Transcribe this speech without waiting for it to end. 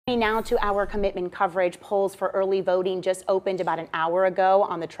Now to our commitment coverage. Polls for early voting just opened about an hour ago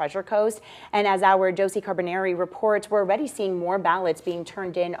on the Treasure Coast. And as our Josie Carbonari reports, we're already seeing more ballots being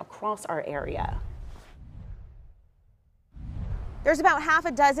turned in across our area. There's about half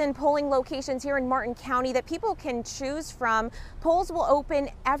a dozen polling locations here in Martin County that people can choose from. Polls will open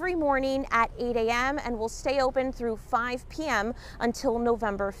every morning at 8 a.m. and will stay open through 5 p.m. until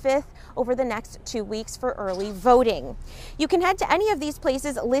November 5th over the next 2 weeks for early voting. You can head to any of these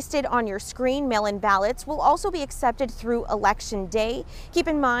places listed on your screen. Mail-in ballots will also be accepted through Election Day. Keep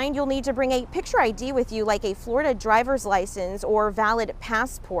in mind, you'll need to bring a picture ID with you, like a Florida driver's license or valid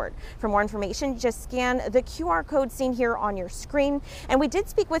passport. For more information, just scan the QR code seen here on your screen. And we did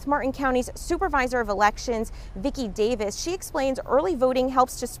speak with Martin County's Supervisor of Elections, Vicki Davis. She explains early voting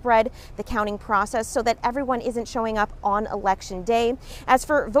helps to spread the counting process so that everyone isn't showing up on Election Day. As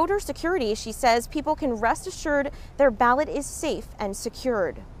for voter security, she says people can rest assured their ballot is safe and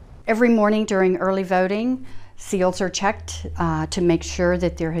secured. Every morning during early voting, seals are checked to make sure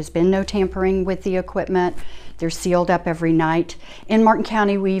that there has been no tampering with the equipment. They're sealed up every night. In Martin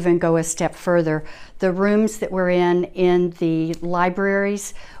County, we even go a step further. The rooms that we're in the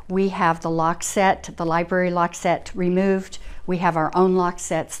libraries, we have the lock set, the library lock set removed. We have our own lock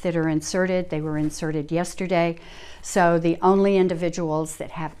sets that are inserted. They were inserted yesterday. So the only individuals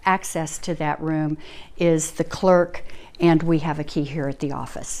that have access to that room is the clerk, and we have a key here at the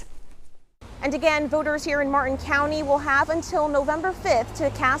office. And again, voters here in Martin County will have until November 5th to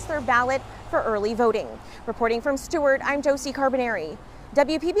cast their ballot for early voting. Reporting from Stewart, I'm Josie Carbonari,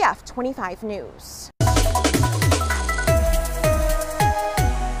 WPBF 25 News.